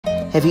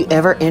Have you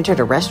ever entered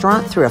a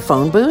restaurant through a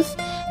phone booth?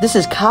 This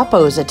is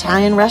Capo's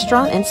Italian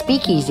Restaurant and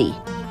Speakeasy.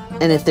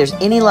 And if there's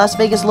any Las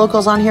Vegas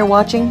locals on here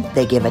watching,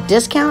 they give a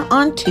discount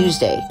on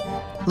Tuesday.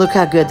 Look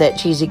how good that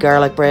cheesy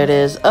garlic bread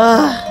is.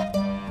 Ugh!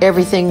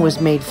 Everything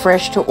was made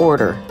fresh to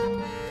order.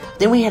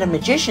 Then we had a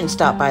magician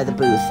stop by the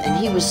booth,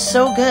 and he was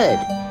so good.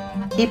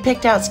 He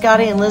picked out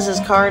Scotty and Liz's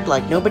card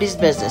like nobody's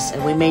business,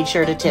 and we made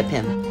sure to tip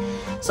him.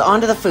 So on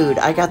to the food.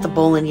 I got the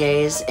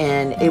bolognese,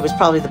 and it was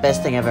probably the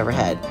best thing I've ever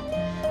had.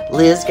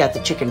 Liz got the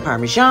chicken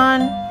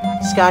parmesan,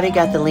 Scotty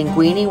got the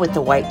linguine with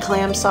the white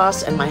clam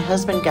sauce, and my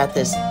husband got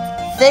this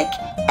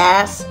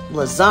thick-ass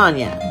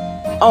lasagna.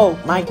 Oh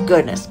my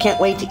goodness, can't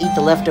wait to eat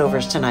the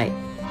leftovers tonight.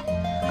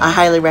 I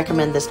highly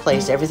recommend this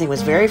place. Everything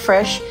was very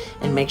fresh,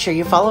 and make sure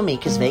you follow me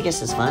because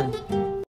Vegas is fun.